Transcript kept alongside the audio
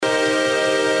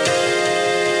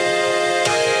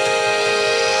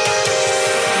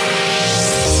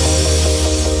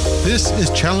This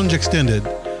is Challenge Extended,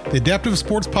 the adaptive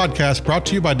sports podcast brought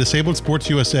to you by Disabled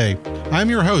Sports USA. I'm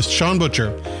your host, Sean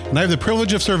Butcher, and I have the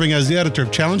privilege of serving as the editor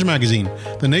of Challenge Magazine,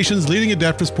 the nation's leading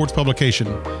adaptive sports publication.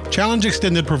 Challenge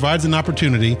Extended provides an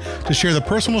opportunity to share the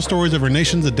personal stories of our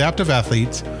nation's adaptive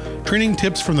athletes, training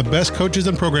tips from the best coaches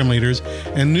and program leaders,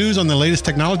 and news on the latest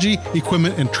technology,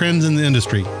 equipment, and trends in the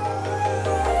industry.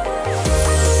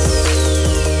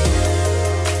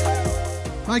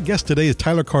 My guest today is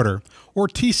Tyler Carter, or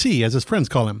TC as his friends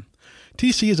call him.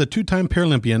 TC is a two-time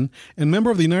Paralympian and member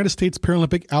of the United States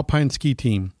Paralympic Alpine ski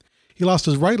team. He lost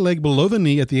his right leg below the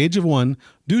knee at the age of 1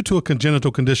 due to a congenital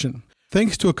condition.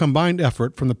 Thanks to a combined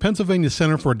effort from the Pennsylvania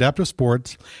Center for Adaptive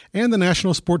Sports and the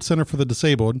National Sports Center for the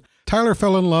Disabled, Tyler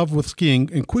fell in love with skiing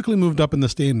and quickly moved up in the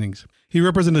standings. He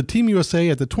represented Team USA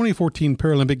at the 2014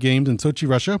 Paralympic Games in Sochi,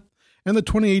 Russia, and the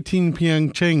 2018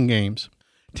 Pyeongchang Games.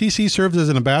 TC serves as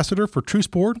an ambassador for True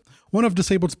Sport, one of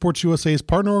Disabled Sports USA's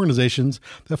partner organizations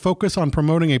that focus on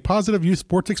promoting a positive youth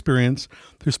sports experience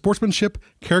through sportsmanship,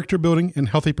 character building, and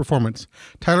healthy performance.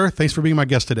 Tyler, thanks for being my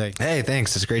guest today. Hey,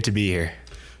 thanks. It's great to be here.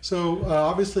 So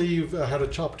obviously you've had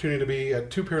an opportunity to be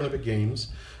at 2 Paralympic Games.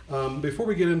 Before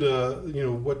we get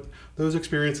into what those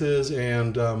experiences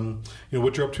and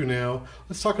what you're up to now,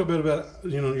 let's talk a bit about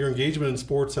your engagement in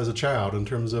sports as a child in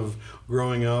terms of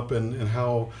growing up and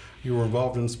how you were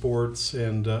involved in sports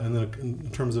and then in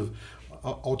terms of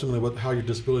ultimately how your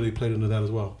disability played into that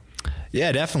as well.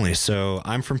 Yeah, definitely. So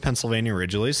I'm from Pennsylvania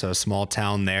originally, so a small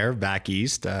town there back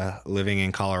east, living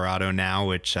in Colorado now,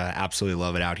 which absolutely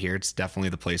love it out here. It's definitely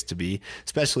the place to be,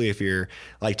 especially if you're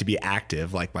like to be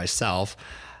active like myself.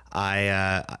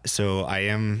 I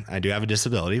do have a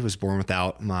disability. Was born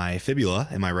without my fibula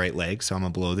in my right leg, so I'm a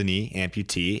below the knee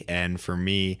amputee. And for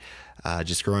me,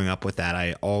 just growing up with that,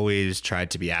 I always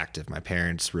tried to be active. My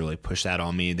parents really pushed that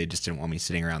on me. They just didn't want me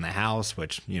sitting around the house,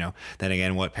 which, then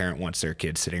again, what parent wants their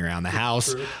kids sitting around the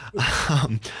house?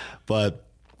 But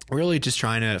really just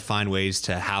trying to find ways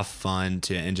to have fun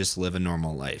and just live a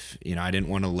normal life. I didn't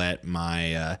want to let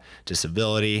my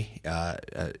disability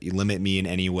limit me in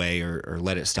any way or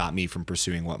let it stop me from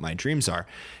pursuing what my dreams are.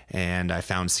 And I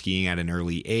found skiing at an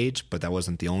early age, but that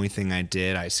wasn't the only thing I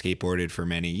did. I skateboarded for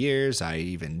many years. I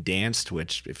even danced,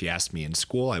 which if you asked me in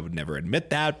school, I would never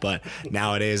admit that. But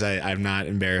nowadays, I'm not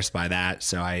embarrassed by that.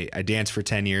 So I danced for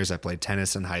 10 years. I played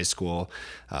tennis in high school,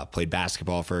 played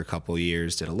basketball for a couple of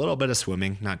years, did a little bit of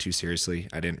swimming, not too seriously.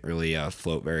 I didn't really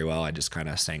float very well. I just kind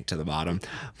of sank to the bottom.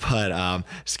 But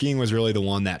skiing was really the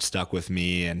one that stuck with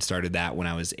me, and started that when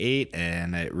I was 8.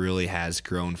 And it really has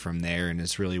grown from there, and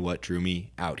it's really what drew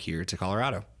me out here to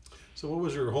Colorado. So what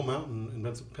was your home mountain in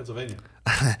Pennsylvania?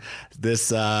 They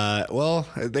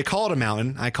call it a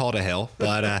mountain. I call it a hill,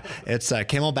 but it's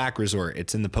Camelback Resort.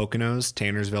 It's in the Poconos,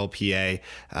 Tannersville,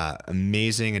 PA.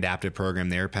 Amazing adaptive program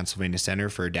there, Pennsylvania Center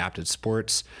for Adaptive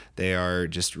Sports. They are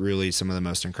just really some of the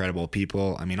most incredible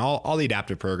people. I mean, all the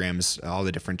adaptive programs, all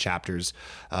the different chapters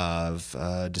of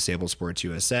Disabled Sports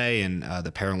USA and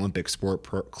the Paralympic sport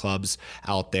clubs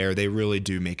out there, they really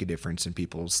do make a difference in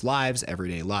people's lives,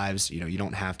 everyday lives. You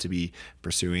don't have to be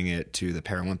pursuing it to the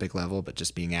Paralympic level, but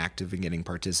just being active and getting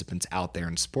participants out there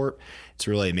in sport. It's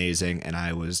really amazing. And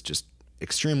I was just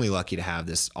extremely lucky to have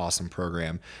this awesome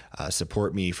program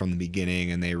support me from the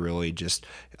beginning. And they really just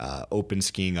opened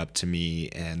skiing up to me,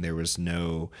 and there was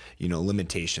no,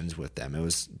 limitations with them.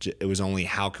 It was only,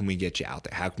 how can we get you out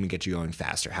there? How can we get you going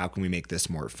faster? How can we make this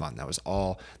more fun? That was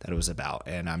all that it was about.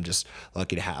 And I'm just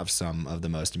lucky to have some of the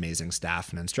most amazing staff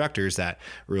and instructors that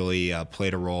really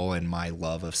played a role in my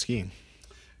love of skiing.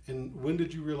 And when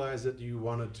did you realize that you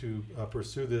wanted to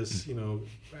pursue this,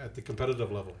 at the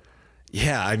competitive level?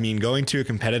 Yeah, I mean, going to a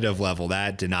competitive level,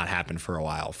 that did not happen for a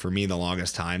while. For me, the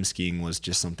longest time, skiing was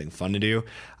just something fun to do.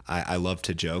 I love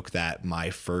to joke that my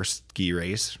first ski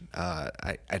race,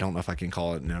 I don't know if I can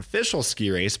call it an official ski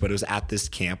race, but it was at this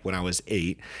camp when I was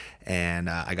 8. And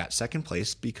I got second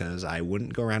place because I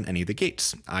wouldn't go around any of the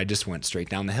gates. I just went straight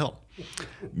down the hill.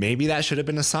 Maybe that should have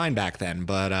been a sign back then,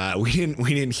 but we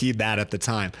didn't heed that at the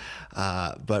time.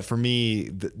 But for me,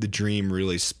 the dream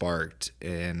really sparked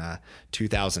in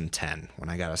 2010 when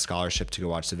I got a scholarship to go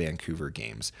watch the Vancouver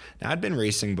Games. Now, I'd been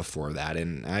racing before that,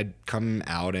 and I'd come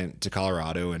out to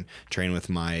Colorado and train with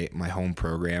my home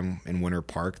program in Winter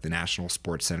Park, the National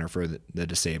Sports Center for the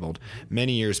Disabled,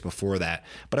 many years before that.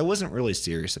 But I wasn't really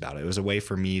serious about it. It was a way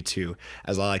for me to,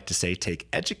 as I like to say, take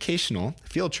educational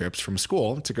field trips from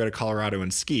school to go to Colorado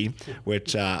and ski,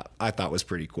 which I thought was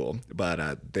pretty cool. But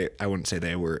I wouldn't say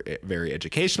they were very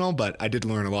educational, but I did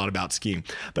learn a lot about skiing.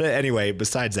 But anyway,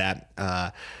 besides that,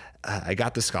 I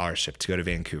got the scholarship to go to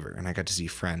Vancouver, and I got to see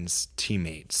friends,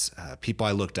 teammates, people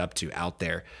I looked up to out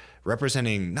there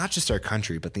representing not just our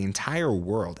country, but the entire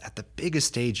world at the biggest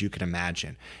stage you can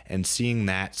imagine. And seeing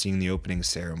the opening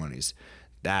ceremonies,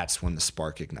 that's when the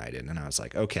spark ignited. And I was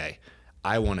like, okay,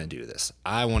 I want to do this.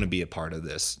 I want to be a part of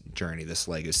this journey, this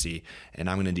legacy, and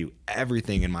I'm going to do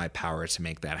everything in my power to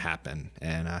make that happen.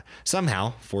 And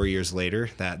somehow, 4 years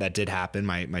later, that did happen.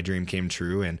 My dream came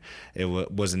true, and it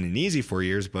wasn't an easy 4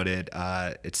 years, but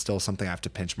it's still something I have to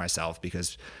pinch myself,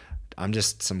 because I'm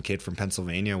just some kid from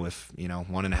Pennsylvania with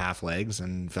 1.5 legs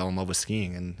and fell in love with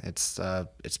skiing, and it's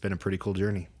been a pretty cool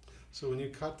journey. So when you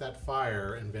caught that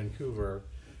fire in Vancouver,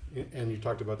 and you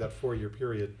talked about that 4-year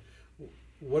period,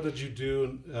 what did you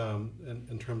do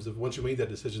in terms of, once you made that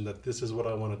decision that this is what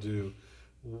I want to do,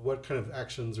 what kind of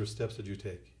actions or steps did you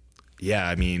take? Yeah,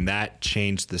 I mean, that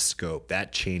changed the scope.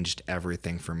 That changed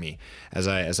everything for me. As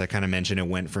I kind of mentioned, it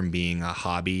went from being a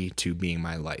hobby to being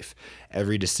my life.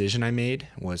 Every decision I made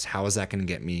was, how is that going to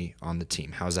get me on the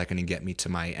team? How is that going to get me to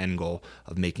my end goal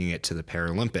of making it to the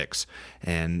Paralympics?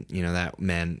 And, that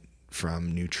meant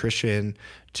from nutrition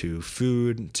to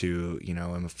food to,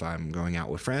 if I'm going out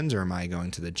with friends, or am I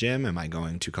going to the gym? Am I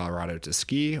going to Colorado to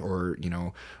ski? Or,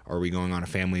 are we going on a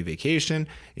family vacation?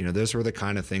 Those were the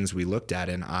kind of things we looked at.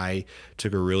 And I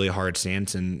took a really hard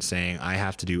stance in saying, I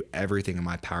have to do everything in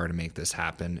my power to make this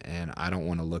happen. And I don't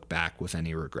want to look back with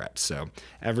any regrets. So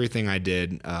everything I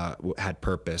did had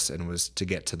purpose and was to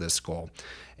get to this goal.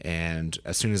 And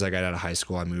as soon as I got out of high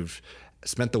school, I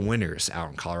spent the winters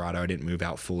out in Colorado. I didn't move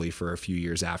out fully for a few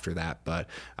years after that, but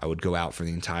I would go out for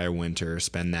the entire winter,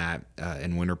 spend that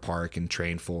in Winter Park, and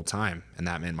train full time. And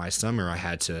that meant my summer, I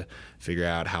had to figure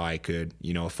out how I could,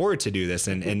 afford to do this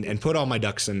and put all my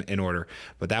ducks in order.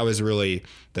 But that was really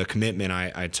the commitment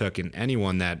I took. And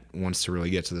anyone that wants to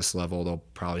really get to this level, they'll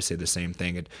probably say the same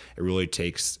thing. It really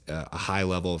takes a high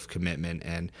level of commitment,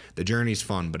 and the journey's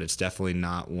fun, but it's definitely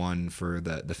not one for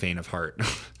the faint of heart.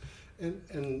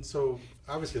 And so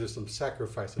obviously there's some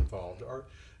sacrifice involved.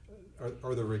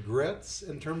 Are there regrets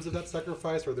in terms of that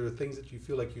sacrifice? Are there things that you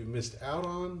feel like you missed out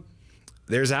on?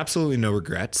 There's absolutely no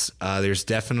regrets. There's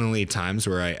definitely times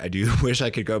where I do wish I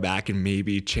could go back and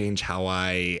maybe change how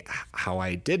I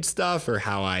did stuff, or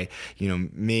how I,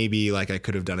 maybe like I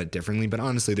could have done it differently. But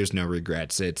honestly, there's no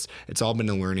regrets. It's all been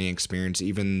a learning experience.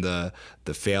 Even the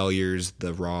failures,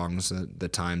 the wrongs, the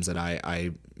times that I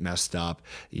messed up.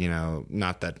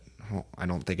 Not that. I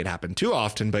don't think it happened too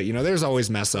often, but there's always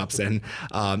mess ups, and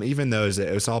even those,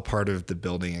 it was all part of the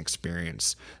building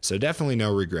experience. So definitely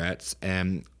no regrets.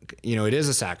 And it is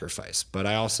a sacrifice, but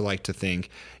I also like to think,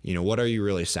 what are you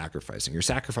really sacrificing? You're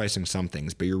sacrificing some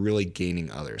things, but you're really gaining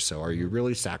others. So are you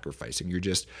really sacrificing? You're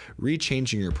just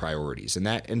rechanging your priorities.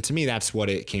 And to me, that's what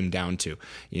it came down to.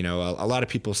 A lot of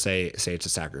people say it's a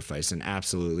sacrifice, and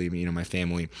absolutely, my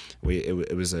family,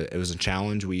 it was a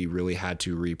challenge. We really had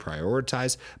to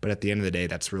reprioritize, but at the end of the day,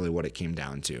 that's really what it came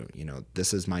down to.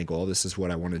 This is my goal. This is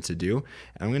what I wanted to do. And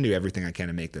I'm going to do everything I can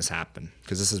to make this happen,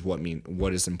 because this is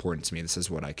what is important to me. This is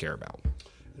what I care about.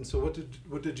 And so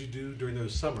what did you do during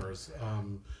those summers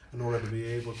in order to be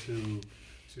able to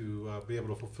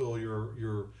fulfill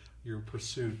your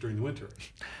pursuit during the winter?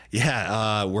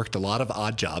 Yeah, worked a lot of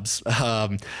odd jobs.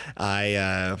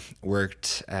 I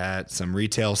worked at some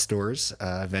retail stores.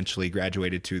 Eventually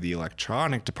graduated to the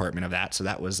electronic department of that. So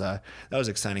that was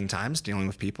exciting times dealing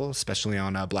with people, especially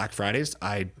on Black Fridays.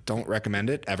 I don't recommend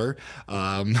it ever.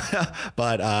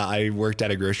 But I worked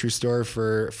at a grocery store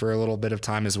for a little bit of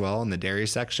time as well in the dairy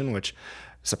section, which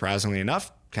surprisingly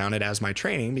enough counted as my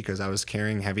training, because I was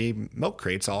carrying heavy milk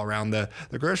crates all around the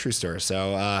grocery store.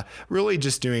 So really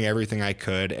just doing everything I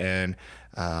could. And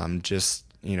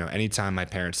anytime my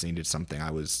parents needed something,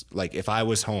 I was like, if I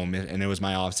was home and it was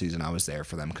my off season, I was there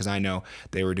for them, because I know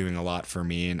they were doing a lot for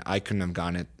me, and I couldn't have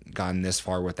gotten this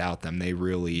far without them. They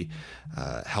really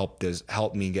helped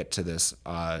me get to this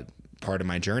part of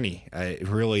my journey.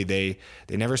 Really, they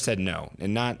never said no,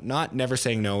 and not never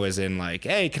saying no as in like,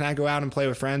 hey, can I go out and play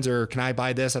with friends, or can I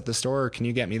buy this at the store, or can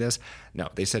you get me this? No,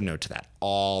 they said no to that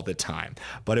all the time.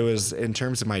 But it was in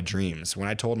terms of my dreams. When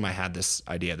I told them I had this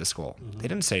idea, this goal, they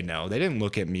didn't say no. They didn't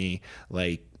look at me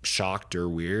like shocked or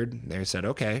weird. They said,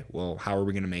 okay, well, how are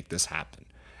we going to make this happen?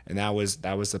 And that was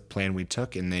the plan we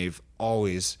took, and they've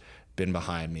always been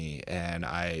behind me. And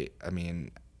I mean,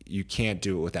 you can't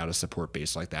do it without a support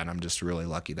base like that. And I'm just really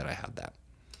lucky that I had that.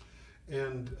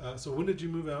 And so when did you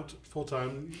move out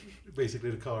full-time,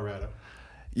 basically, to Colorado?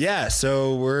 Yeah,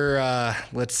 so we're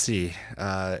let's see,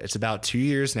 it's about 2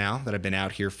 years now that I've been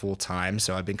out here full time.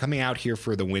 So I've been coming out here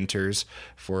for the winters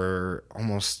for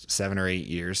almost 7 or 8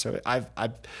 years. So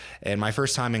and my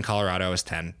first time in Colorado I was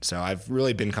 10. So I've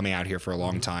really been coming out here for a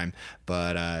long time,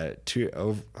 but a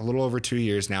little over 2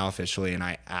 years now officially, and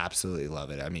I absolutely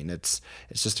love it. I mean, it's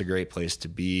just a great place to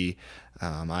be.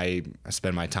 I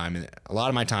spend a lot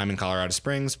of my time in Colorado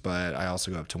Springs, but I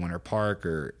also go up to Winter Park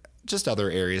or just other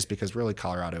areas because really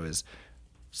Colorado is,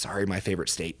 my favorite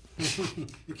state.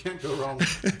 You can't go wrong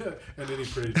in any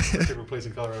favorite place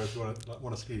in Colorado if you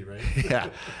want to ski, right? Yeah.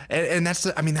 And that's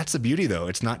the beauty though.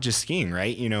 It's not just skiing,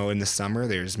 right? In the summer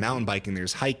there's mountain biking,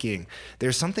 there's hiking,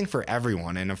 there's something for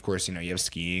everyone. And of course, you have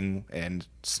skiing and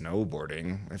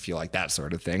snowboarding if you like that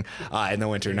sort of thing. In the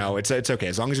winter, no, it's okay.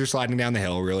 As long as you're sliding down the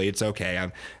hill, really, it's okay.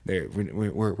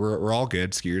 We're all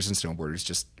good skiers and snowboarders.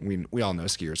 Just, we all know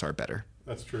skiers are better.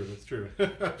 That's true.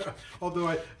 Although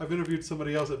I've interviewed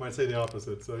somebody else that might say the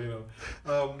opposite. So,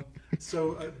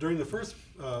 during the first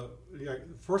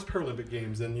Paralympic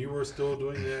Games, then you were still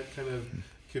doing that kind of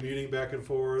commuting back and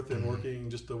forth and working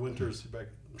just the winters,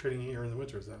 training here in the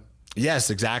winters then. Yes,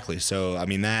 exactly. So, I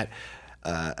mean,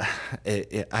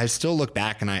 I still look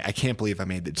back and I can't believe I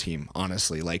made the team,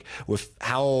 honestly. Like with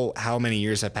how many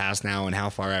years have passed now and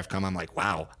how far I've come, I'm like,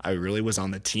 wow, I really was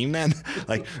on the team then.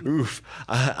 Like, oof.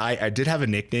 I did have a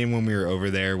nickname when we were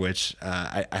over there, which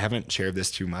I haven't shared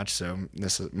this too much. So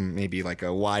this may be like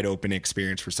a wide open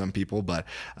experience for some people, but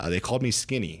they called me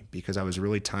Skinny because I was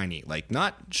really tiny, like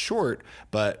not short,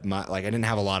 but I didn't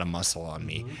have a lot of muscle on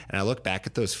me. Mm-hmm. And I look back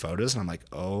at those photos and I'm like,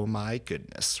 oh my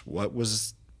goodness, what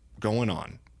was going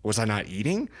on? Was I not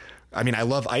eating? I mean, I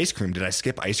love ice cream. Did I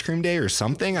skip ice cream day or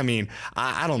something? I mean,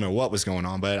 I don't know what was going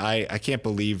on, but I can't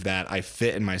believe that I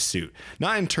fit in my suit.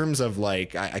 Not in terms of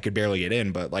like I could barely get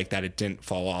in, but like that it didn't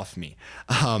fall off me.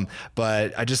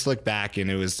 But I just look back and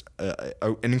it was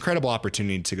an incredible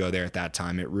opportunity to go there at that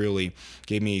time. It really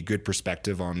gave me a good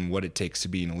perspective on what it takes to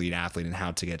be an elite athlete and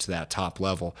how to get to that top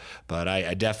level. But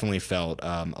I definitely felt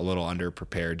a little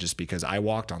underprepared just because I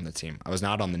walked on the team. I was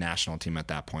not on the national team at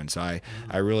that point. So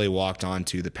I really walked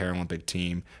onto the Paralympic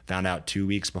team, found out 2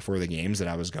 weeks before the games that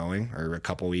I was going, or a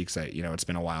couple weeks. It's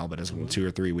been a while, but it's 2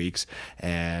 or 3 weeks,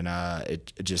 and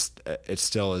it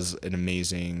still is an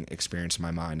amazing experience in my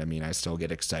mind. I mean, I still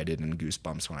get excited and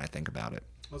goosebumps when I think about it.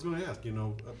 I was going to ask,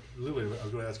 literally, I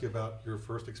was going to ask you about your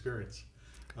first experience.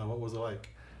 What was it like?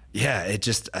 Yeah, it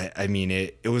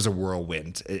was a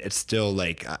whirlwind. It's still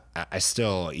like, I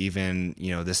still, even,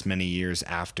 this many years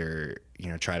after,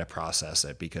 try to process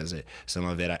it because some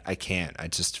of it, I can't.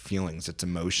 It's just feelings, it's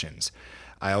emotions.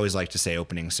 I always like to say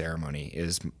opening ceremony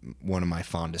is one of my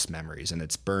fondest memories, and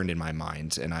it's burned in my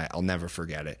mind, and I'll never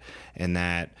forget it. And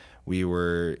that we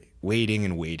were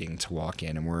waiting to walk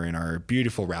in, and we're in our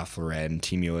beautiful Ralph Lauren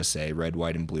Team USA red,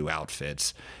 white, and blue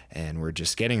outfits, and we're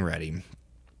just getting ready.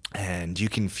 And you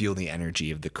can feel the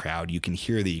energy of the crowd. You can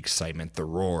hear the excitement, the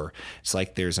roar. It's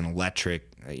like there's an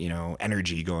electric,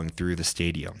 energy going through the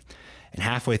stadium. And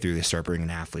halfway through, they start bringing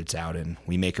athletes out, and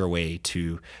we make our way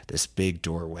to this big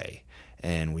doorway.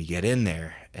 And we get in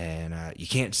there, and you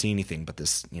can't see anything but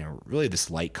this, really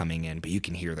this light coming in, but you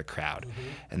can hear the crowd. Mm-hmm.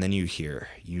 And then you hear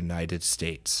United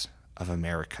States of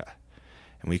America.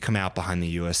 And we come out behind the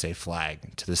USA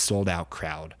flag to the sold-out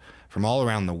crowd from all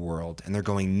around the world, and they're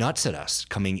going nuts at us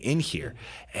coming in here.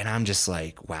 And I'm just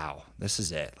like, wow, this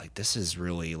is it. Like, this is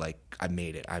really like, I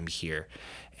made it. I'm here.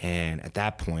 And at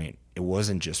that point, it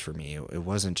wasn't just for me. It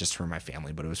wasn't just for my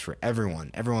family, but it was for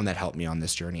everyone that helped me on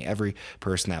this journey. Every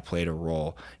person that played a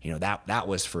role, that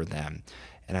was for them.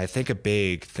 And I think a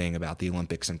big thing about the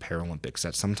Olympics and Paralympics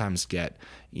that sometimes get,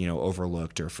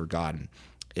 overlooked or forgotten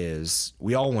is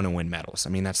we all want to win medals. I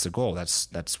mean, that's the goal.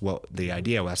 That's what the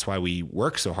idea. That's why we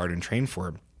work so hard and train for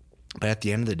it. But at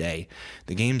the end of the day,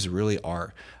 the games really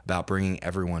are about bringing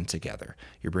everyone together.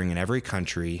 You're bringing every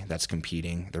country that's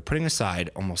competing. They're putting aside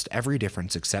almost every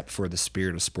difference except for the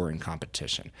spirit of sport and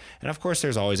competition. And of course,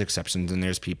 there's always exceptions, and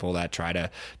there's people that try to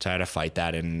fight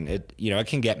that, and it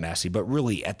can get messy. But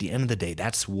really, at the end of the day,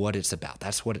 that's what it's about.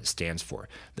 That's what it stands for.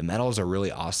 The medals are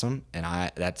really awesome, and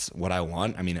that's what I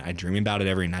want. I mean, I dream about it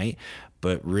every night.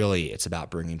 But really, it's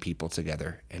about bringing people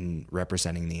together and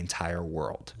representing the entire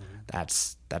world. Mm-hmm.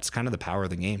 That's kind of the power of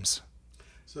the games.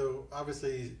 So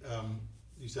obviously,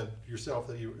 you said yourself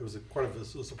that it was quite a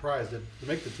surprise to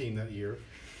make the team that year.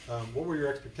 What were your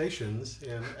expectations,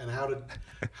 and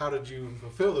how did you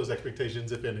fulfill those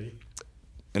expectations, if any?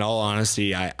 In all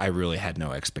honesty, I really had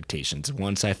no expectations.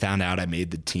 Once I found out I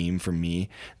made the team, for me,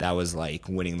 that was like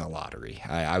winning the lottery.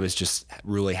 I was just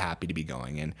really happy to be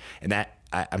going, and that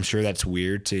I'm sure that's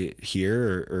weird to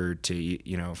hear or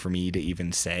to, for me to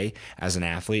even say as an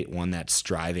athlete, one that's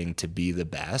striving to be the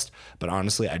best. But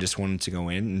honestly, I just wanted to go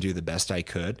in and do the best I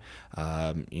could.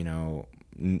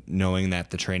 Knowing that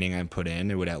the training I put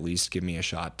in, it would at least give me a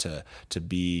shot to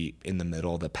be in the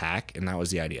middle of the pack, and that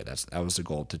was the idea. That was the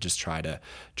goal, to just try to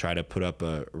put up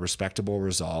a respectable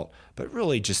result, but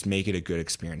really just make it a good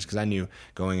experience. Because I knew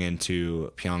going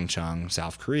into Pyeongchang,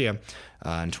 South Korea,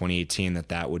 in 2018,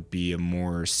 that would be a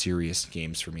more serious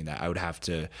games for me. That I would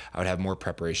have more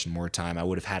preparation, more time. I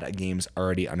would have had games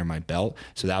already under my belt,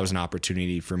 so that was an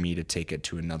opportunity for me to take it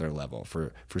to another level.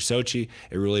 For Sochi,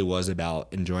 it really was about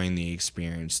enjoying the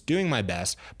experience, doing my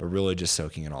best, but really just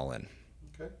soaking it all in.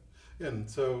 Okay. And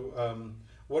so,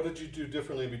 what did you do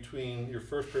differently between your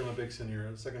first Paralympics and your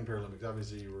second Paralympics?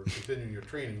 Obviously, you were continuing your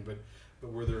training, but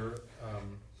were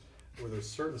there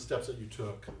certain steps that you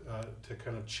took to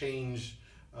kind of change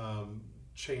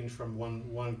from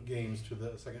one games to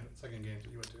the second games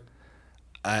that you went to?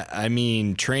 I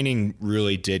mean, training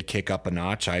really did kick up a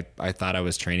notch. I thought I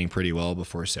was training pretty well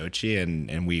before Sochi,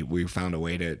 and we found a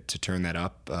way to turn that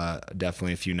up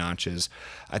definitely a few notches.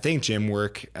 I think gym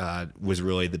work was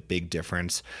really the big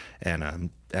difference,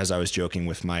 and as I was joking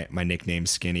with my nickname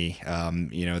Skinny,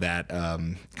 that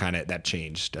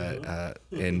changed.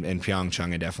 In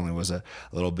Pyeongchang, it definitely was a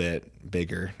little bit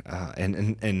bigger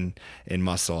in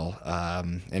muscle,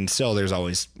 and still there's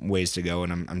always ways to go,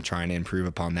 and I'm trying to improve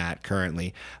upon that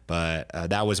currently. But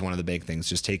that was one of the big things,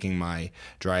 just taking my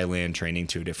dry land training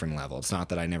to a different level. It's not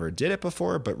that I never did it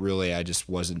before, but really I just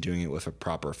wasn't doing it with a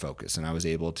proper focus, and I was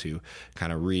able to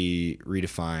kind of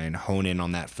redefine, hone in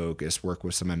on that focus, work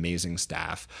with some amazing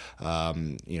staff,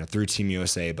 through Team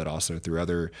USA, but also through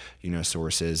other,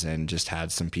 sources, and just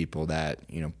had some people that,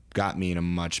 got me in a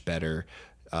much better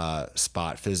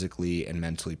spot physically and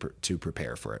mentally to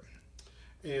prepare for it.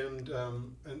 And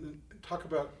talk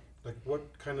about like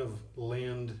what kind of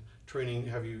land training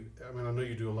have you? I mean, I know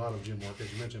you do a lot of gym work,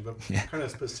 as you mentioned, but kind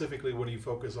of specifically, what do you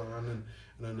focus on? And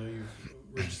I know you've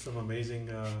reached some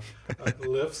amazing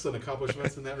lifts and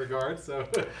accomplishments in that regard. So,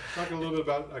 talk a little bit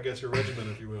about, I guess, your regimen,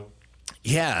 if you will.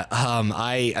 Yeah.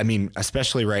 I mean,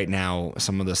 especially right now,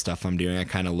 some of the stuff I'm doing, I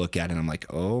kind of look at it and I'm like,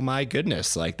 oh my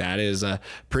goodness, like that is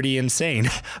pretty insane,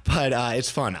 but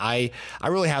it's fun. I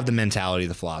really have the mentality,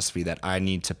 the philosophy that I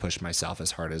need to push myself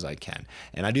as hard as I can.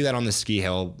 And I do that on the ski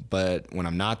hill, but when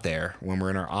I'm not there, when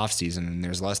we're in our off season and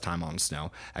there's less time on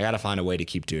snow, I got to find a way to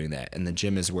keep doing that. And the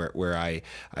gym is where I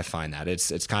find that.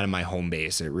 It's kind of my home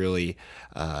base. It really,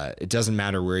 it doesn't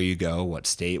matter where you go, what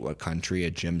state, what country, a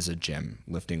gym's a gym.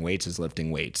 Lifting weights is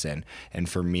lifting weights, and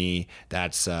for me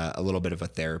that's a little bit of a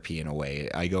therapy in a way.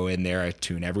 I go in there, I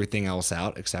tune everything else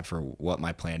out except for what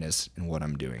my plan is and what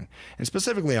I'm doing. And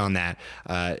specifically on that,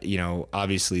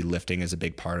 obviously lifting is a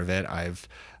big part of it. I've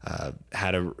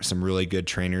had some really good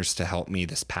trainers to help me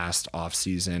this past off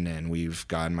season, and we've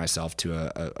gotten myself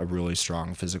to a really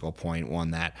strong physical point, one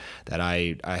that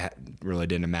I really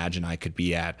didn't imagine I could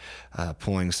be at,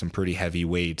 pulling some pretty heavy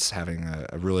weights, having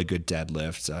a really good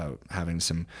deadlift, having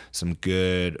some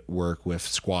good work with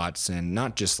squats, and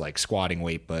not just like squatting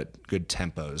weight, but good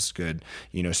tempos, good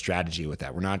strategy with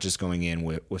that. We're not just going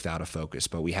in without a focus,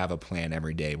 but we have a plan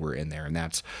every day we're in there, and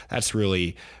that's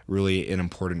really an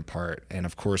important part. And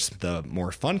of course, the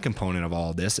more fun component of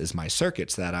all of this is my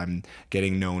circuits that I'm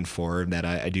getting known for, that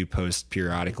I do post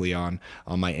periodically on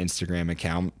my Instagram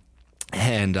account.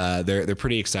 And they're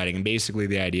pretty exciting. And basically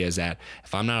the idea is that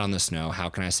if I'm not on the snow, how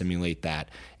can I simulate that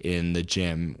in the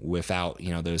gym without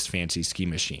those fancy ski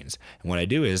machines? And what I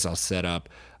do is I'll set up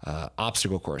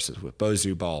obstacle courses with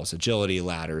Bozu balls, agility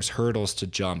ladders, hurdles to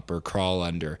jump or crawl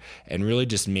under, and really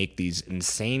just make these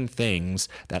insane things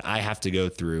that I have to go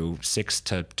through 6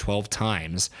 to 12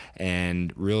 times,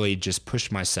 and really just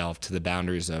push myself to the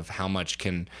boundaries of how much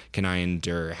can I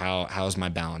endure, how's my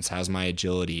balance, how's my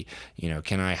agility,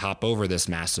 can I hop over this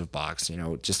massive box,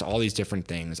 just all these different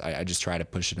things. I just try to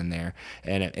push it in there,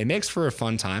 and it makes for a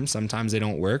fun time. Sometimes they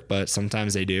don't work, but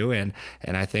sometimes they do, and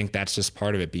I think that's just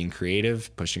part of it, being creative,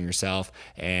 pushing yourself.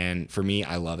 And for me,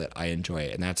 I love it. I enjoy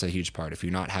it. And that's a huge part. If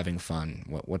you're not having fun,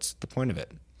 what's the point of it?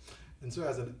 And so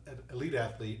as an elite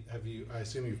athlete, I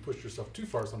assume you've pushed yourself too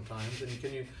far sometimes. And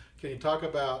can you talk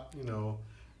about,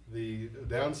 the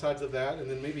downsides of that,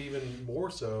 and then maybe even more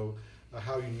so,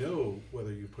 how you know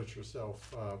whether you push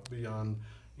yourself beyond,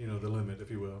 the limit,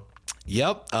 if you will?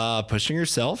 Yep. Pushing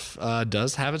yourself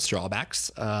does have its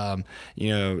drawbacks.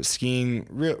 Skiing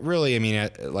really, I mean,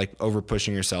 like over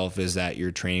pushing yourself is that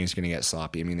your training is going to get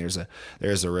sloppy. I mean, there's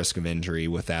a risk of injury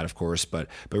with that, of course, but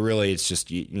really it's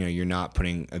just, you're not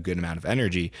putting a good amount of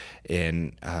energy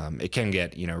in. It can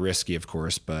get, risky, of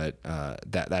course, but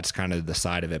that's kind of the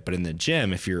side of it. But in the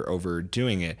gym, if you're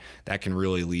overdoing it, that can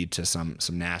really lead to some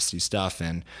nasty stuff.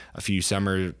 And a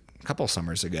couple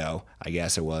summers ago, I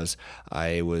guess it was,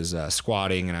 I was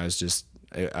squatting, and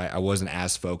I wasn't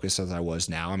as focused as I was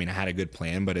now. I mean, I had a good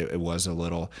plan, but it was a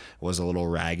little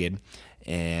ragged,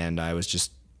 and I was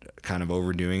just kind of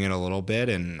overdoing it a little bit,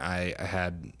 and I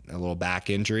had a little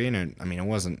back injury, and it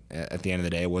wasn't, at the end of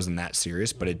the day, it wasn't that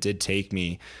serious, but it did take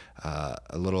me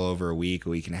a little over a week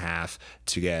and a half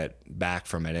to get back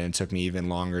from it, and it took me even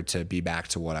longer to be back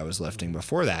to what I was lifting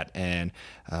before that. And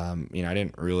I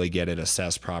didn't really get it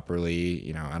assessed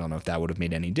properly. I don't know if that would have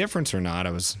made any difference or not.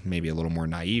 I was maybe a little more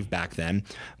naive back then,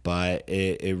 but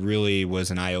it really was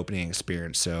an eye-opening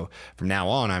experience. So from now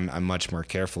on, I'm much more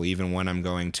careful, even when I'm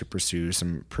going to pursue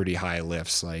some pretty high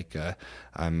lifts. Like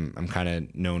I'm kind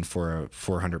of known for a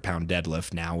 400-pound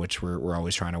deadlift now, which we're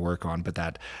always trying to work on. But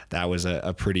that was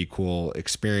a pretty cool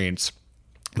experience.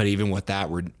 But even with that,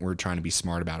 we're trying to be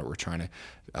smart about it. We're trying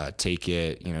to take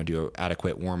it, do an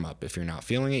adequate warm up. If you're not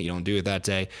feeling it, you don't do it that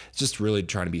day. It's just really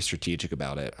trying to be strategic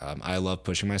about it. I love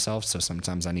pushing myself, so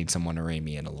sometimes I need someone to rein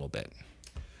me in a little bit.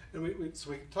 And we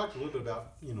talked a little bit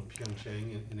about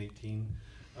Pyeongchang in 18.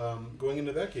 Going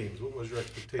into that games, what was your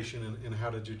expectation, and how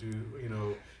did you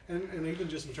do? And even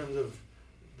just in terms of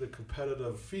the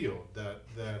competitive field that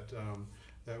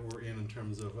we're in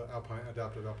terms of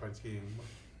adaptive alpine skiing.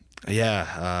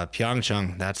 Yeah,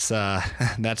 Pyeongchang.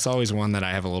 That's always one that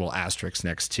I have a little asterisk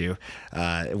next to,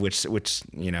 which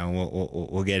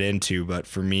we'll get into. But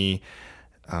for me,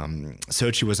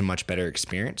 Sochi was a much better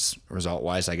experience.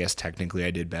 Result-wise, I guess technically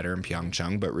I did better in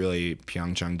Pyeongchang, but really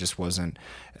Pyeongchang just wasn't.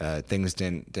 Things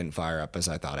didn't fire up as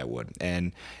I thought it would.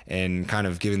 And kind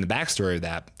of giving the backstory of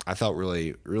that, I felt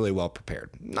really, really well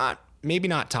prepared. Maybe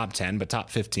not top 10, but top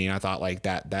 15. I thought like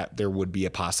that there would be a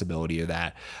possibility of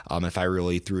that if I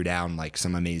really threw down like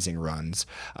some amazing runs.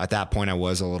 At that point, I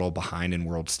was a little behind in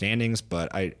world standings,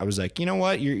 but I was like, you know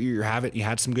what? You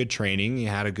had some good training. You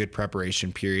had a good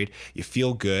preparation period. You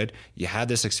feel good. You had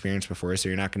this experience before, so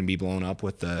you're not going to be blown up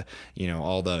with the,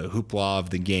 all the hoopla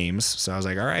of the games. So I was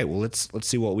like, all right, well, let's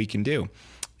see what we can do.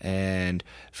 And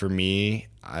for me,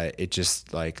 it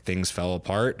just like things fell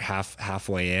apart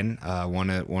halfway in. One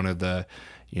of the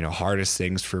hardest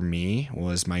things for me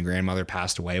was my grandmother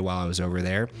passed away while I was over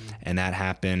there, and that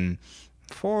happened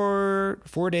 4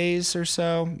 days or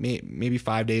so, maybe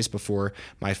 5 days before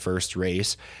my first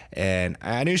race. And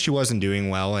I knew she wasn't doing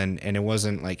well, and it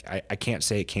wasn't like I can't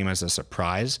say it came as a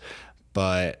surprise.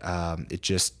 But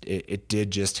it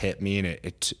did just hit me, and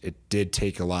it did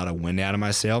take a lot of wind out of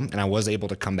my sail, and I was able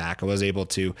to come back. I was able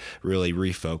to really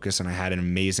refocus, and I had an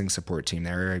amazing support team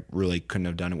there. I really couldn't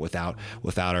have done it without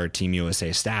our Team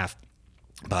USA staff.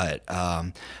 But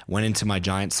went into my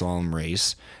giant slalom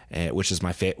race, which was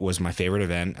my favorite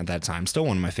event at that time, still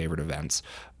one of my favorite events.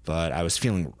 But I was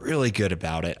feeling really good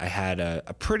about it. I had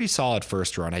a pretty solid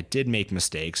first run. I did make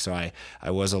mistakes, so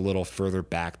I was a little further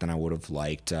back than I would have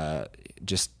liked,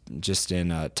 just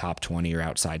in top 20 or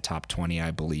outside top 20, I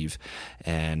believe.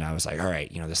 And I was like, all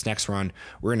right, this next run,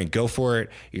 we're going to go for it.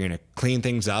 You're going to clean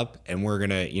things up, and we're going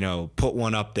to, put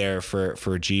one up there for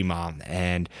GMOM.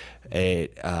 And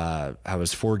I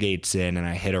was 4 gates in, and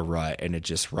I hit a rut, and it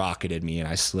just rocketed me, and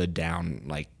I slid down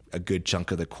like a good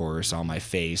chunk of the course on my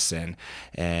face, and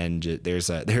there's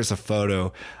a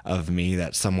photo of me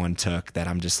that someone took that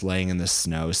I'm just laying in the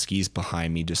snow, skis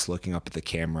behind me, just looking up at the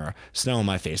camera, snow on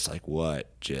my face, like what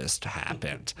just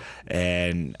happened.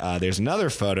 And there's another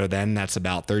photo then that's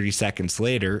about 30 seconds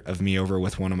later of me over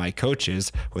with one of my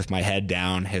coaches with my head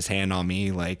down, his hand on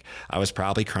me, like I was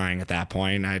probably crying at that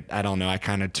point. I don't know, I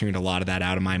kind of tuned a lot of that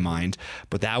out of my mind,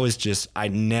 but that was just, I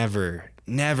never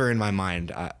in my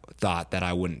mind thought that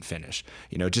I wouldn't finish.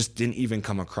 Just didn't even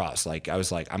come across. Like I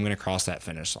was like, I'm going to cross that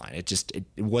finish line. It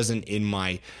wasn't in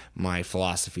my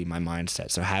philosophy, my mindset.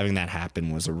 So having that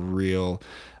happen was a real,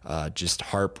 just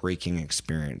heartbreaking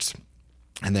experience.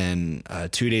 And then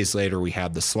 2 days later, we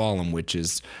have the slalom, which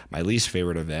is my least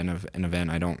favorite event, an event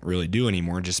I don't really do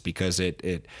anymore, just because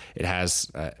it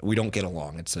has we don't get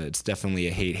along. It's definitely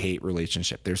a hate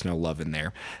relationship. There's no love in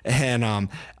there. And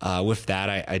with that,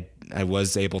 I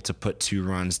was able to put 2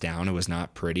 runs down. It was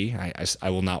not pretty. I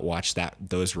will not watch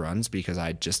those runs because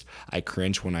I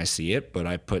cringe when I see it. But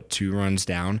I put 2 runs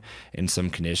down in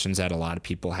some conditions that a lot of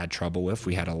people had trouble with.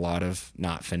 We had a lot of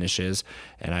not finishes,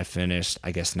 and I finished,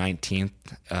 I guess, 19th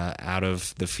out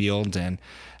of the field, and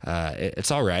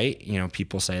it's all right.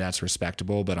 People say that's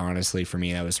respectable, but honestly, for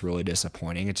me, that was really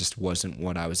disappointing. It just wasn't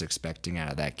what I was expecting out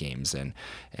of that games,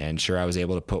 and sure, I was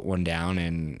able to put one down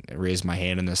and raise my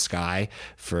hand in the sky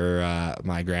for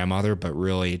my grandmother, but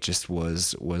really, it just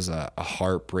was a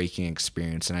heartbreaking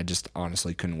experience, and I just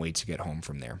honestly couldn't wait to get home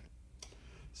from there.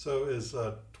 So is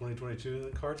 2022 in the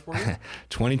cards for you?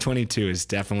 2022 is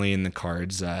definitely in the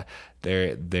cards.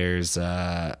 There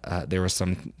was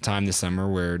some time this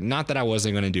summer where, not that I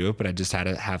wasn't going to do it, but I just had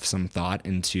to have some thought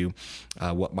into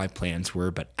what my plans were.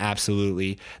 But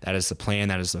absolutely, that is the plan.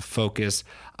 That is the focus.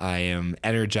 I am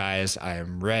energized. I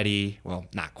am ready. Well,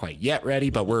 not quite yet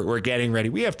ready, but we're getting ready.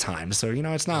 We have time, so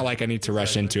it's not like I need to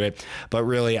rush into it. But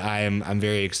really, I'm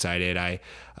very excited.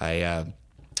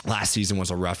 Last season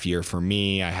was a rough year for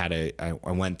me. I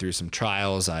went through some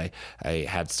trials. I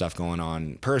had stuff going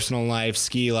on, personal life,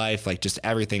 ski life, like just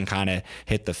everything kind of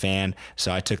hit the fan.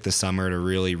 So I took the summer to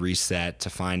really reset, to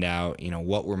find out,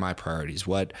 what were my priorities?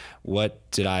 What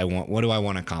did I want? What do I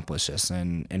want to accomplish this?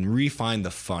 And refine the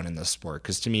fun in the sport.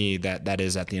 Because to me, that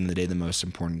is at the end of the day the most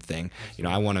important thing.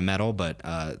 I want a medal, but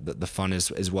the fun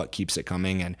is what keeps it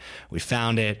coming. And we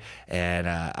found it, and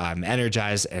I'm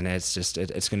energized, and it's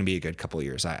going to be a good couple of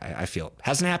years. I feel it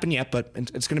hasn't happened yet, but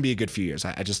it's going to be a good few years.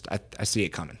 I see it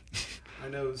coming. I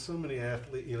know so many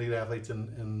elite athletes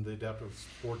in the adaptive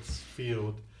sports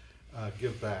field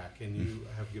give back, and you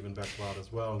have given back a lot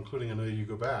as well, including, I know you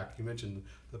go back. You mentioned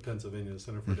the Pennsylvania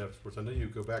Center for Adaptive Sports. I know you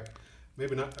go back.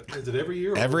 Maybe not. Is it every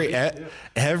year?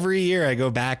 Every year I go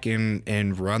back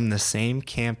and run the same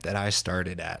camp that I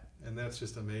started at. And that's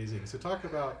just amazing. So talk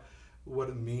about what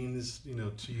it means,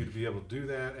 to you to be able to do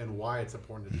that, and why it's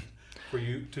important for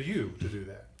you to do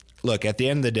that. Look, at the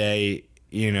end of the day,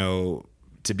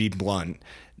 to be blunt,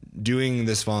 doing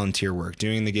this volunteer work,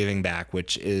 doing the giving back,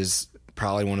 which is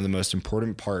probably one of the most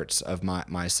important parts of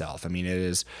myself. I mean, it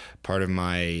is part of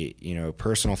my,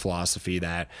 personal philosophy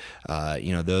that,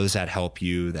 those that help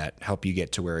you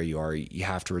get to where you are, you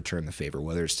have to return the favor,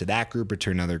 whether it's to that group or to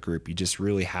another group. You just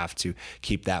really have to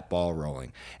keep that ball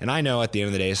rolling. And I know at the end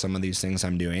of the day, some of these things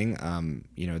I'm doing,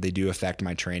 they do affect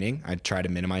my training. I try to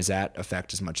minimize that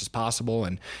effect as much as possible.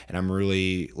 And I'm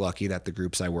really lucky that the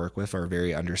groups I work with are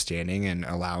very understanding and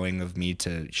allowing of me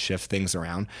to shift things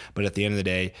around. But at the end of the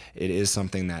day, it is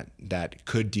something that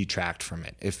could detract from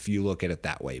it if you look at it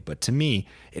that way. But to me,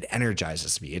 it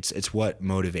energizes me. It's what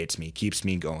motivates me, keeps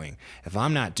me going. If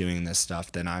I'm not doing this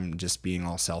stuff, then I'm just being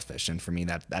all selfish. And for me,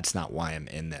 that's not why I'm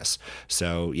in this.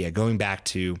 So yeah, going back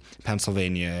to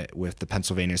Pennsylvania with the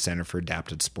Pennsylvania Center for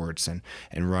Adapted Sports and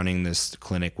running this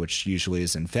clinic, which usually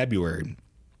is in February,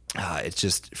 it's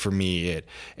just, for me,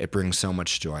 it brings so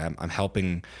much joy. I'm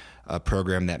helping a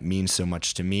program that means so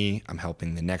much to me. I'm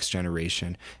helping the next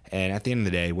generation. And at the end of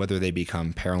the day, whether they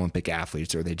become Paralympic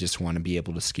athletes or they just want to be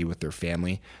able to ski with their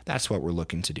family, that's what we're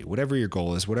looking to do. Whatever your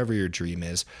goal is, whatever your dream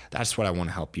is, that's what I want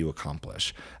to help you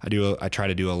accomplish. I try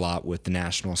to do a lot with the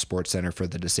National Sports Center for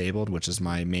the Disabled, which is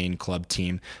my main club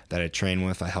team that I train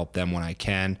with. I help them when I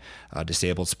can.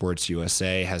 Disabled Sports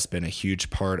USA has been a huge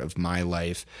part of my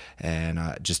life, and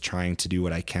just trying to do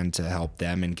what I can to help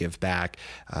them and give back.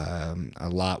 A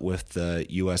lot with the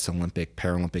U.S. Olympic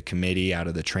Paralympic Committee out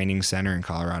of the training center in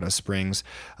Colorado Springs.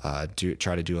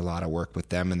 Try to do a lot of work with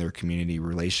them and their community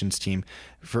relations team.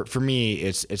 For me,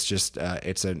 it's just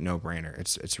it's a no-brainer.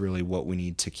 It's really what we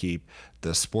need to keep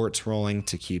the sports rolling,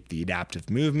 to keep the adaptive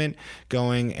movement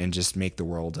going, and just make the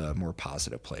world a more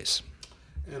positive place.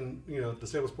 And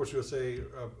Disabled Sports USA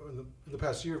in the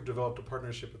past year have developed a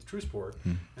partnership with True Sport,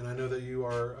 and I know that you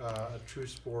are a True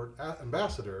Sport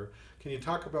ambassador. Can you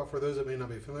talk about, for those that may not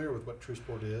be familiar with what True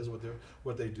Sport is,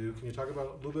 what they do? Can you talk about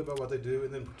a little bit about what they do,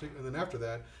 and then after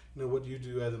that, what you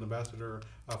do as an ambassador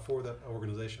for that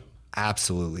organization?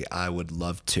 Absolutely. I would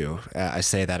love to. I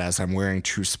say that as I'm wearing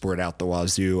True Sport out the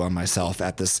wazoo on myself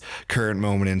at this current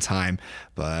moment in time.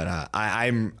 But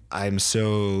I'm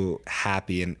so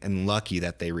happy and lucky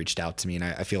that they reached out to me. And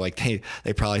I feel like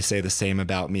they probably say the same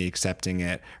about me accepting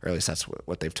it, or at least that's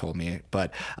what they've told me.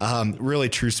 But really,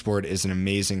 True Sport is an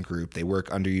amazing group. They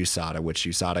work under USADA, which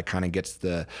USADA kind of gets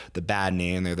the bad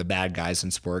name. They're the bad guys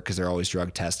in sport because they're always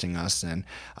drug testing us. And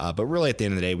but really, at the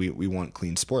end of the day, we want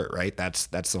clean sport, right? That's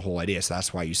the whole idea. So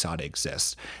that's why USADA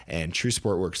exists. And True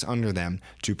Sport works under them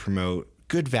to promote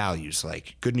good values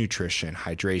like good nutrition,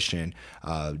 hydration,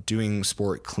 doing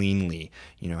sport cleanly,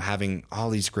 having all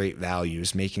these great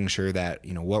values, making sure that,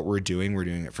 what we're doing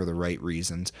it for the right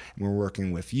reasons. And we're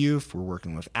working with youth, we're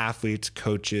working with athletes,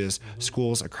 coaches,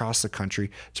 schools across the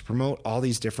country to promote all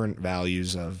these different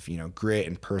values of, grit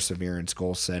and perseverance,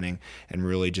 goal setting, and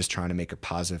really just trying to make a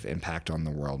positive impact on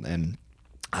the world. And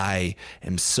I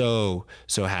am so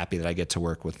happy that I get to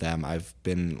work with them. I've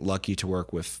been lucky to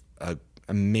work with a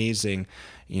amazing,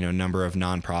 number of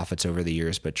nonprofits over the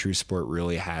years, but True Sport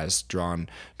really has drawn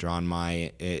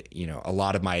my, a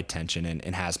lot of my attention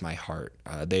and has my heart.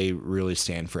 They really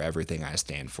stand for everything I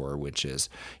stand for, which is,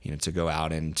 to go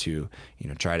out and to,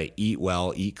 try to eat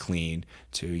well, eat clean,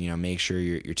 to, make sure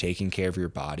you're taking care of your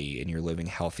body and you're living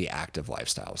healthy, active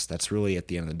lifestyles. That's really at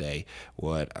the end of the day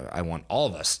what I want all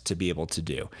of us to be able to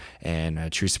do. And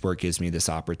True Sport gives me this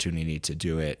opportunity to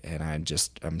do it. And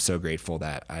I'm so grateful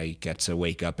that I get to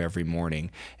wake up every morning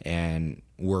and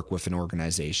work with an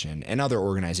organization and other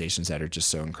organizations that are just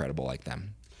so incredible like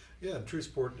them. Yeah, True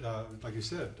Sport, like you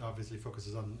said, obviously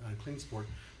focuses on clean sport,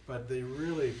 but they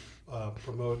really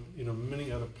promote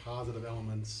many other positive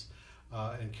elements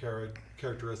and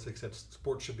characteristics that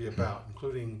sport should be about,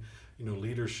 including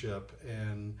leadership,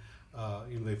 and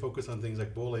they focus on things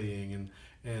like bullying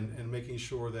and making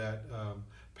sure that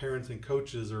parents and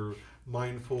coaches are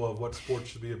mindful of what sports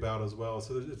should be about as well.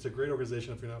 So it's a great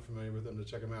organization if you're not familiar with them, to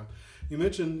check them out. You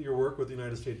mentioned your work with the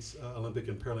United States Olympic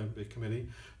and Paralympic Committee.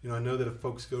 I know that if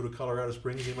folks go to Colorado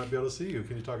Springs, they might be able to see you.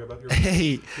 Can you talk about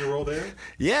your role there?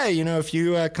 Yeah, if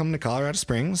you come to Colorado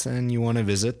Springs and you want to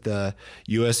visit the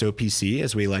USOPC,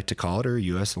 as we like to call it, or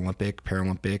US Olympic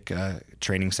Paralympic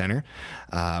Training Center,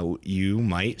 you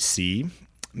might see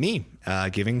me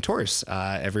giving tours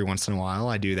every once in a while.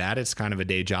 I do that. It's kind of a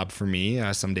day job for me.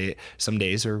 Some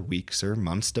days or weeks or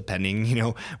months, depending,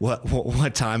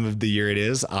 what time of the year it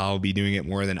is. I'll be doing it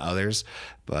more than others.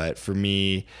 But for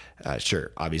me,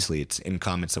 sure, obviously it's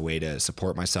income. It's a way to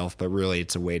support myself, but really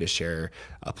it's a way to share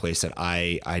a place that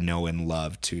I know and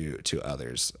love to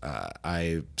others.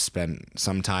 I spent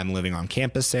some time living on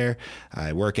campus there.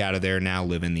 I work out of there now,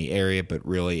 live in the area, but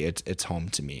really it's home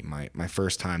to me. My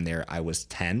first time there, I was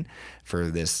 10 for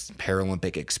this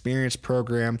Paralympic experience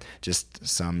program. Just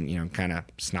some, kind of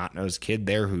snot-nosed kid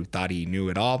there who thought he knew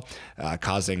it all,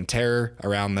 causing terror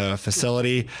around the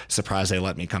facility. Surprised they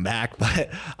let me come back, but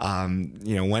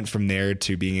went from there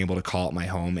to being able to call it my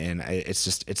home. And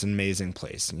it's an amazing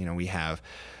place. We have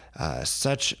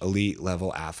such elite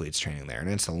level athletes training there, and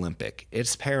it's Olympic,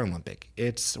 it's Paralympic,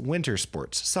 it's winter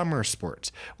sports, summer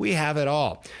sports. We have it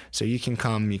all. So you can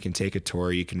come, you can take a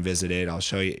tour, you can visit it. I'll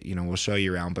show you, we'll show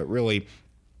you around, but really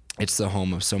it's the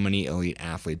home of so many elite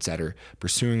athletes that are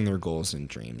pursuing their goals and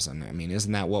dreams. And I mean,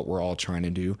 isn't that what we're all trying to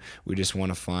do? We just want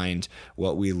to find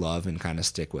what we love and kind of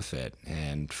stick with it.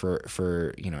 And for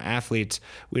athletes,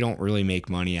 we don't really make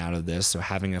money out of this. So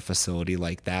having a facility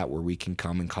like that where we can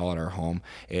come and call it our home,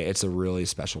 it's a really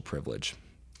special privilege.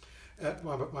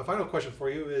 My final question for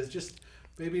you is just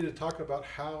maybe to talk about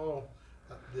how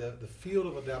the field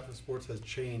of adaptive sports has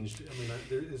changed. I mean,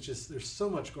 there's so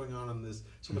much going on in this,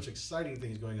 so much exciting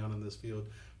things going on in this field.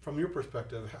 From your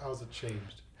perspective, how has it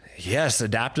changed? Yes,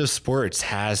 adaptive sports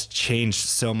has changed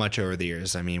so much over the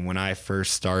years. I mean, when I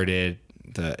first started,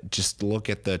 just look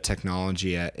at the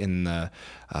technology in the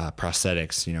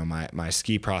prosthetics, my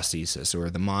ski prosthesis or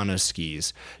the mono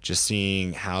skis, just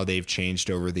seeing how they've changed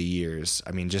over the years.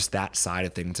 I mean, just that side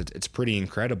of things, it's pretty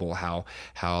incredible how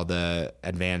the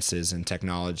advances in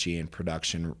technology and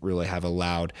production really have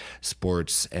allowed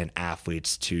sports and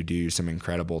athletes to do some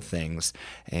incredible things.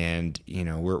 And,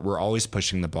 we're always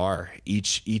pushing the bar.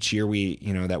 Each year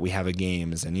that we have a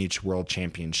games and each world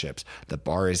championships, the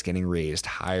bar is getting raised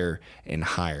higher and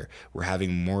higher. We're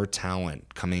having more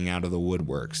talent coming out of the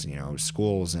woodworks,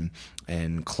 schools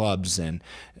and clubs and,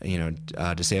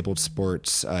 disabled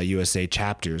sports USA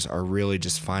chapters are really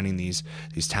just finding these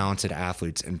talented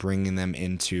athletes and bringing them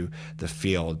into the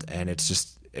field. And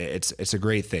it's a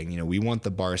great thing. We want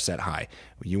the bar set high.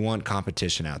 You want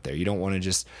competition out there. You don't want to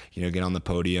just, get on the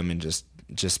podium and just,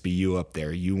 just be you up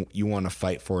there. You want to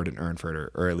fight for it and earn for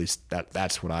it, or at least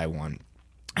that's what I want.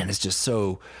 And it's just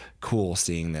so cool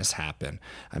seeing this happen.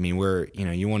 I mean,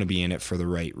 you want to be in it for the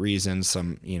right reasons,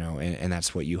 and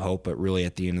that's what you hope. But really,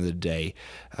 at the end of the day,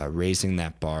 raising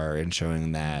that bar and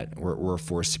showing that we're a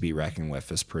force to be reckoned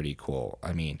with is pretty cool.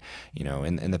 I mean,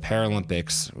 in the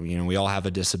Paralympics, we all have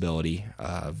a disability,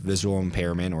 visual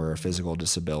impairment or a physical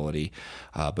disability,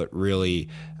 but really,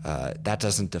 that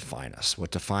doesn't define us.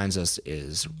 What defines us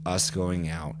is us going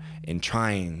out and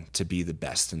trying to be the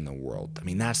best in the world. I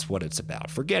mean, that's what it's about.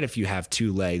 Forget if you have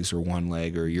 2 legs or 1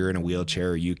 leg, or you're in a wheelchair,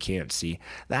 or you can't see.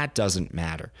 That doesn't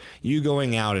matter. You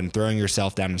going out and throwing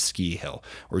yourself down a ski hill,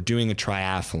 or doing a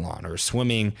triathlon, or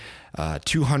swimming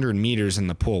 200 meters in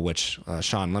the pool, which,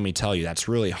 Sean, let me tell you, that's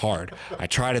really hard. I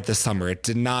tried it this summer. It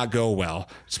did not go well.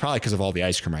 It's probably because of all the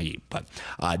ice cream I eat. But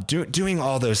doing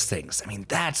all those things, I mean,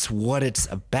 that's what it's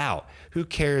about. Who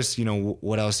cares,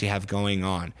 what else you have going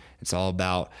on? It's all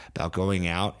about going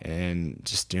out and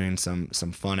just doing some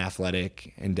fun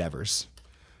athletic endeavors.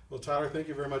 Well, Tyler, thank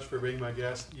you very much for being my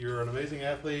guest. You're an amazing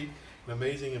athlete, an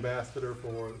amazing ambassador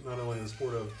for not only the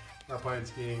sport of alpine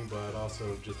skiing, but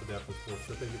also just the depth of sports.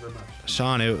 So thank you very much.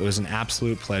 Sean, it was an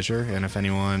absolute pleasure. And if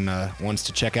anyone wants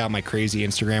to check out my crazy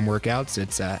Instagram workouts,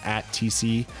 it's at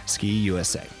TC Ski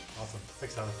USA. Awesome.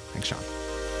 Thanks, Tyler. Thanks, Sean.